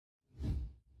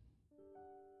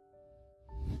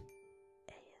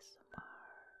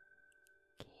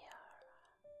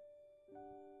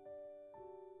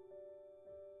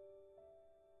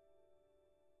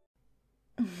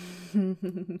I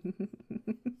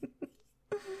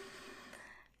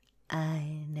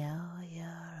know you're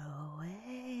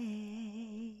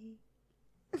away.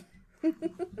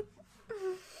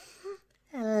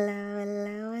 Hello,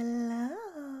 hello,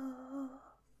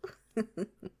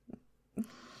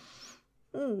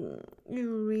 hello.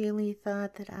 You really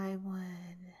thought that I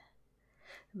would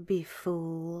be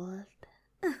fooled?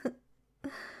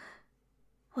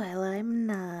 Well, I'm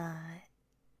not.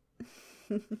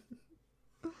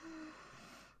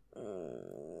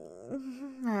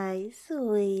 Hi,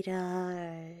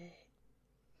 sweetheart.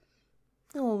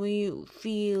 How are you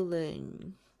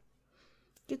feeling?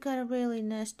 You got a really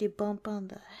nasty bump on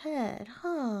the head,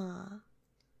 huh?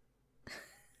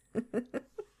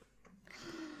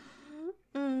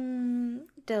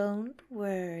 Don't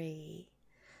worry.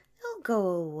 It'll go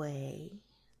away.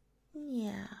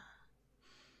 Yeah.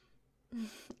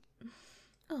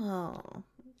 Oh,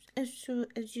 as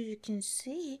you can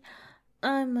see,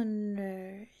 I'm a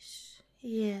nurse.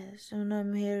 Yes, and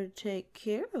I'm here to take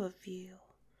care of you.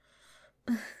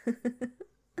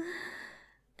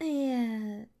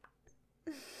 Yeah.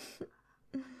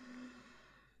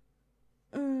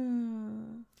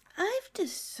 I've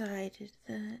decided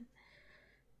that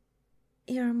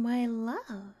you're my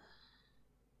love.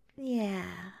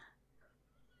 Yeah.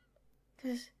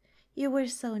 'Cause you were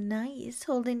so nice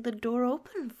holding the door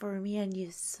open for me, and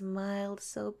you smiled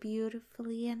so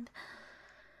beautifully, and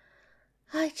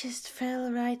I just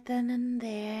fell right then and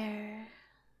there.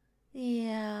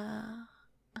 Yeah.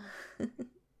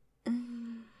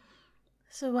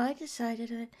 So I decided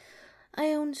that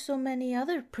I own so many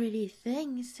other pretty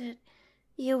things that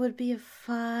you would be a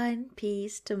fine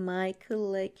piece to my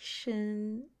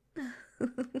collection.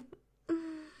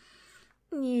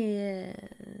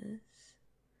 Yes.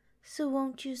 So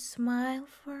won't you smile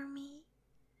for me?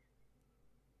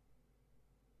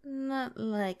 Not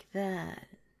like that.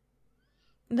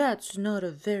 That's not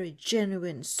a very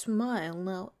genuine smile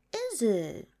now, is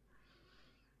it?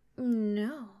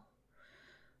 No.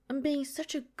 I'm being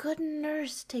such a good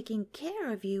nurse taking care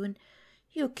of you, and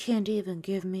you can't even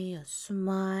give me a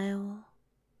smile.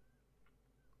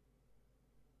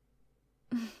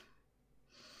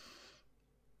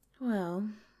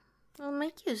 Well, I'll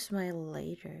make you smile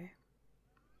later.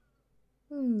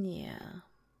 Yeah.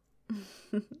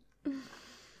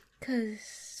 'Cause,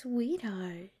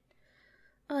 sweetheart,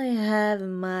 I have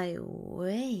my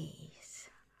ways.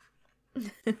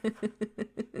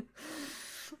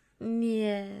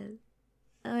 Yes,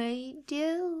 I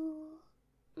do.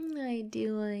 I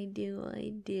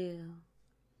do.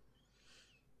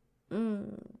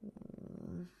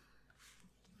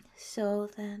 So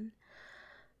then,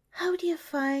 how do you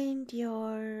find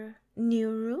your new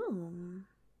room?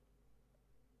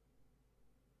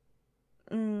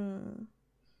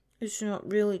 It's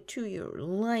not really to your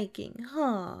liking,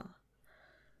 huh?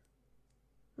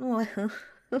 Well,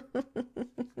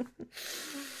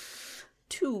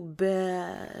 too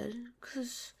bad,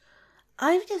 'cause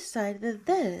I've decided that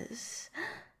this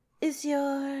is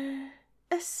your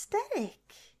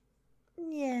aesthetic.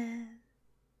 Yeah.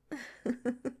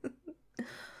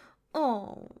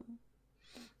 Oh,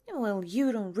 well,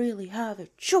 you don't really have a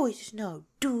choice now,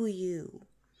 do you?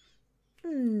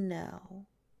 No,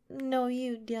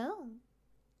 you don't.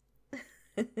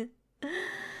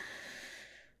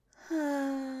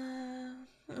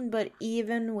 But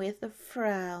even with a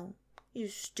frown, you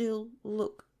still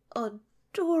look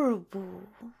adorable.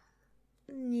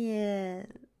 Yeah.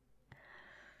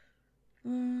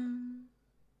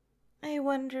 I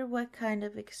wonder what kind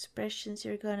of expressions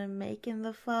you're gonna make in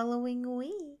the following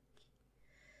week.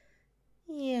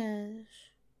 Yes,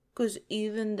 'cause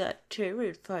even that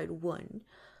terrified one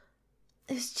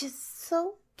is just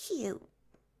so cute.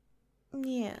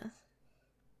 Yes.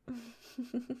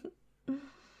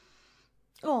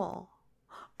 Oh,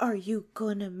 are you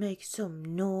gonna make some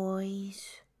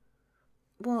noise?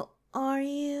 Well, are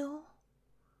you?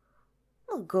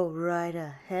 Well, go right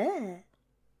ahead.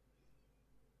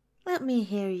 Let me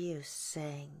hear you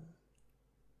sing.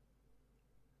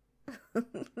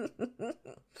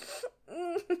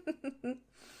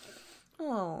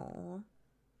 Oh,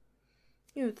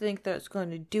 you think that's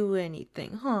gonna do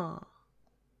anything, huh?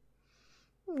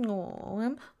 Oh,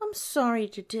 I'm sorry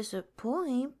to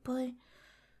disappoint, but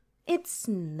it's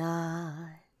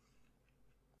not.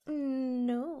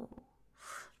 No,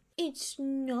 it's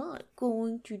not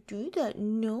going to do that,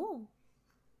 no.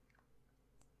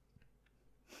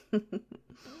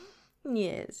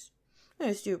 Yes,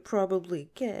 as you probably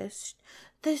guessed,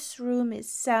 this room is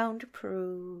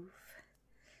soundproof.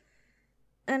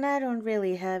 And I don't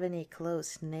really have any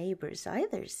close neighbors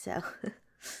either, so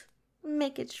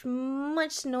Make as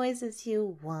much noise as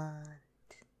you want.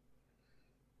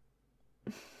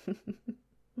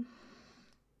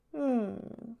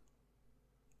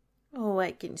 Oh,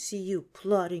 I can see you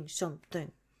plotting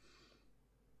something.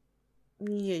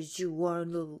 Yes, you are,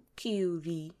 little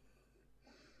cutie.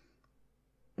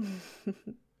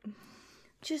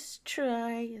 Just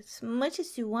try as much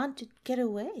as you want to get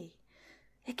away.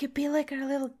 It could be like our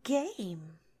little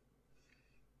game.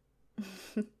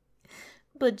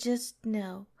 But just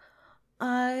know,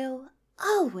 I'll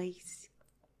always,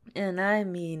 and I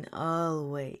mean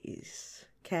always,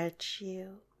 catch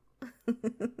you.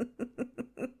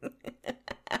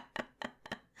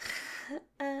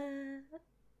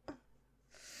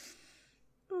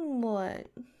 What?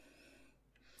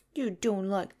 You don't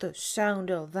like the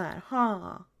sound of that,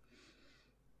 huh?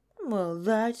 Well,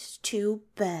 that's too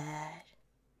bad.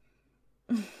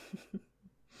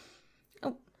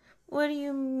 Oh, what do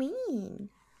you mean?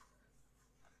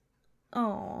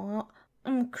 Oh,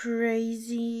 I'm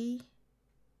crazy.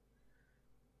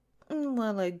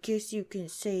 Well, I guess you can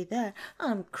say that.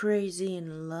 I'm crazy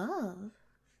in love.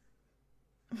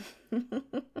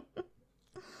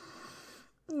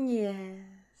 Yes.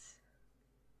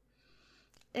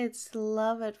 It's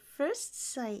love at first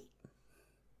sight.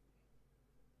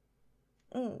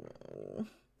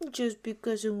 Just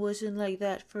because it wasn't like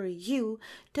that for you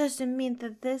doesn't mean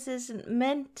that this isn't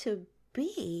meant to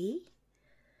be.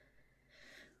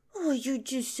 Oh, you're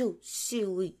just so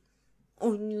silly.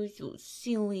 Oh, you're so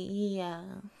silly, yeah.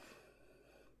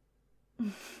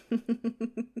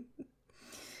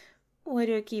 Why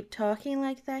do I keep talking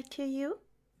like that to you?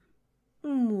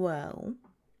 Well,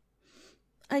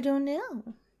 I don't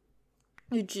know.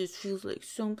 It just feels like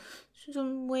some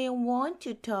way I want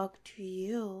to talk to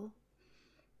you.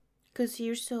 'Cause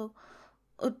you're so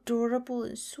adorable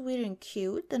and sweet and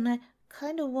cute, and I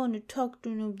kind of want to talk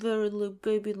in a very little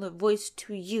baby-like voice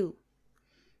to you.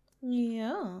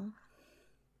 Yeah.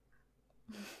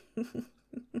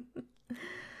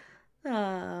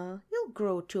 You'll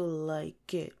grow to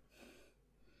like it.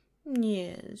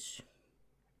 Yes.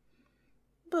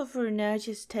 But for now,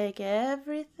 just take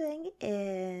everything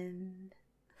in.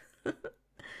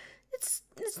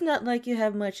 It's not like you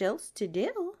have much else to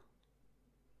do.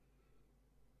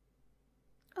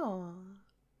 Oh,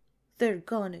 they're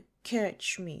gonna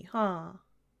catch me, huh?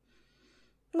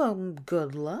 Well,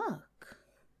 good luck.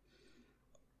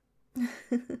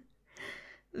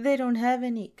 They don't have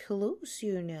any clues,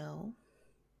 you know.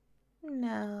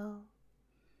 No.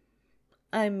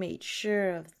 I made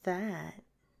sure of that.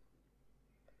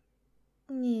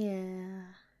 Yeah.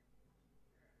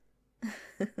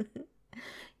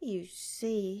 You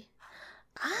see,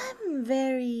 I'm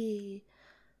very,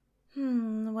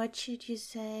 what should you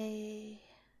say?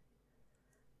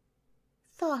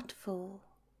 Thoughtful.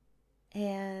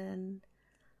 And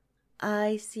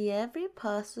I see every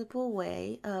possible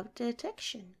way of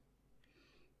detection.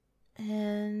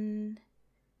 And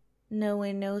no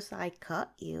one knows I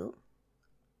caught you.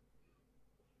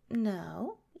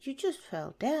 No, you just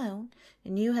fell down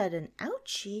and you had an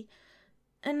ouchie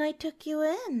and I took you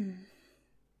in.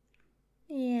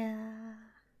 Yeah.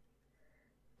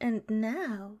 And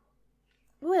now,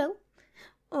 well,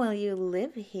 you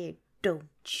live here, don't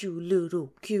you,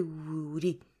 little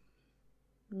cutie?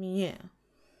 Yeah,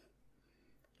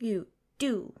 you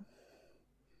do.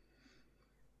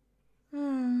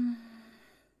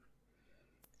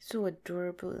 So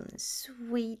adorable and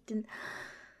sweet, and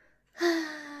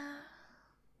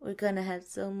we're gonna have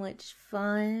so much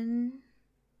fun.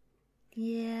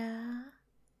 Yeah.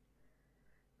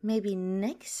 Maybe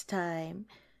next time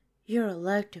you're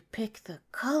allowed to pick the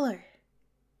color.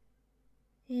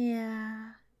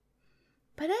 Yeah.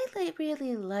 But I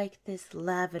really like this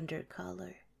lavender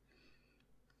color.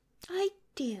 I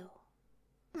do.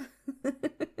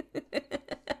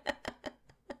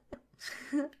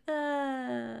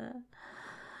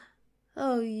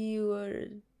 Oh, you are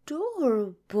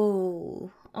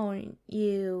adorable, aren't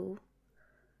you?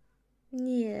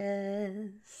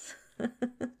 Yes.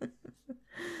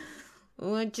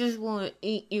 I just want to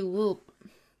eat you up.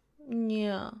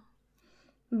 Yeah.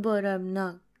 But I'm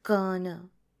not gonna.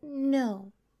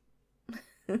 No.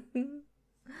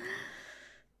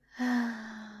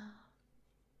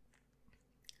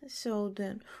 So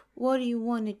then, what do you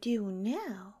want to do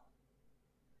now?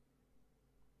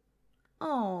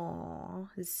 Oh,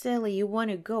 silly, you want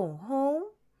to go home?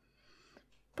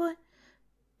 But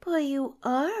you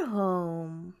are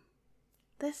home.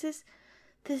 This is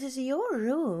your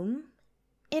room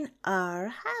in our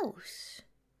house.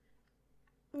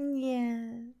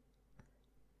 Yeah.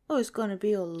 Oh, it's gonna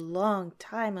be a long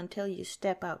time until you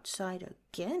step outside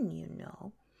again, you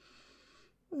know.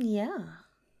 Yeah.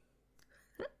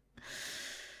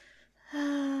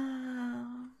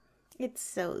 It's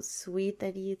so sweet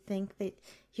that you think that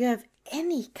you have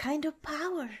any kind of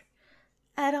power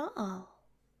at all.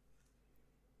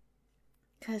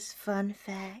 'Cause fun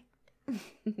fact,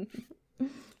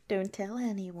 don't tell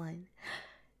anyone.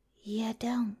 You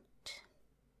don't.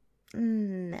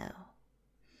 No.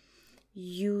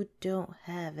 You don't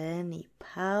have any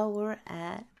power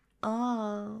at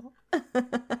all.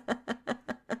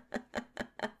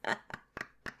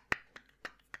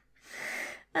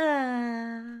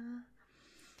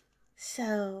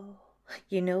 So,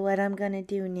 you know what I'm gonna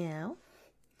do now?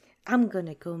 I'm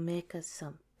gonna go make us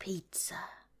some pizza.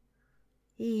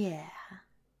 Yeah.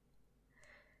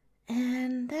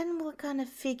 And then we're gonna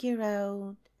figure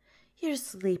out your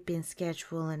sleeping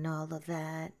schedule and all of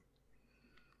that.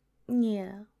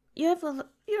 Yeah.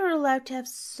 You're allowed to have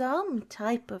some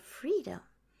type of freedom.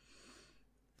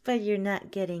 But you're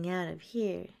not getting out of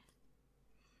here.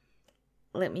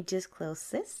 Let me just close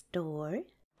this door.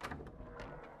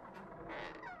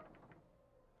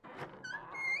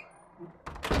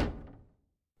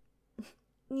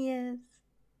 Yes.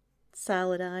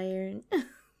 Solid iron.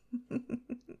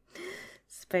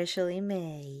 Specially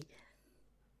made.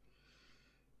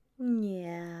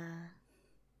 Yeah.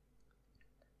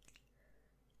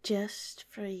 Just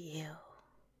for you.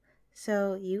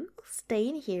 So you stay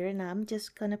in here and I'm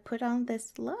just gonna put on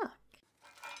this lock.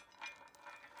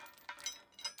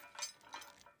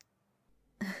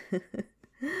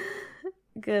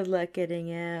 Good luck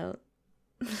getting out.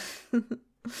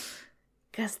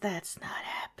 'Cause that's not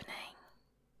happening.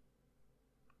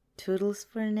 Toodles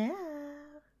for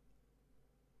now.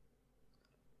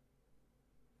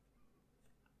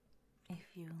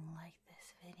 If you like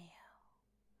this video,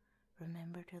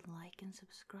 remember to like and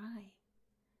subscribe.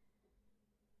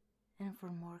 And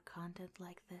for more content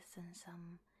like this and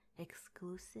some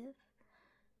exclusive,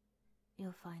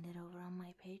 you'll find it over on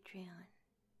my Patreon.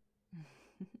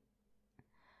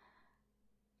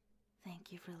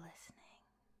 Thank you for listening.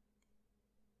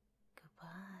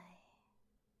 Goodbye.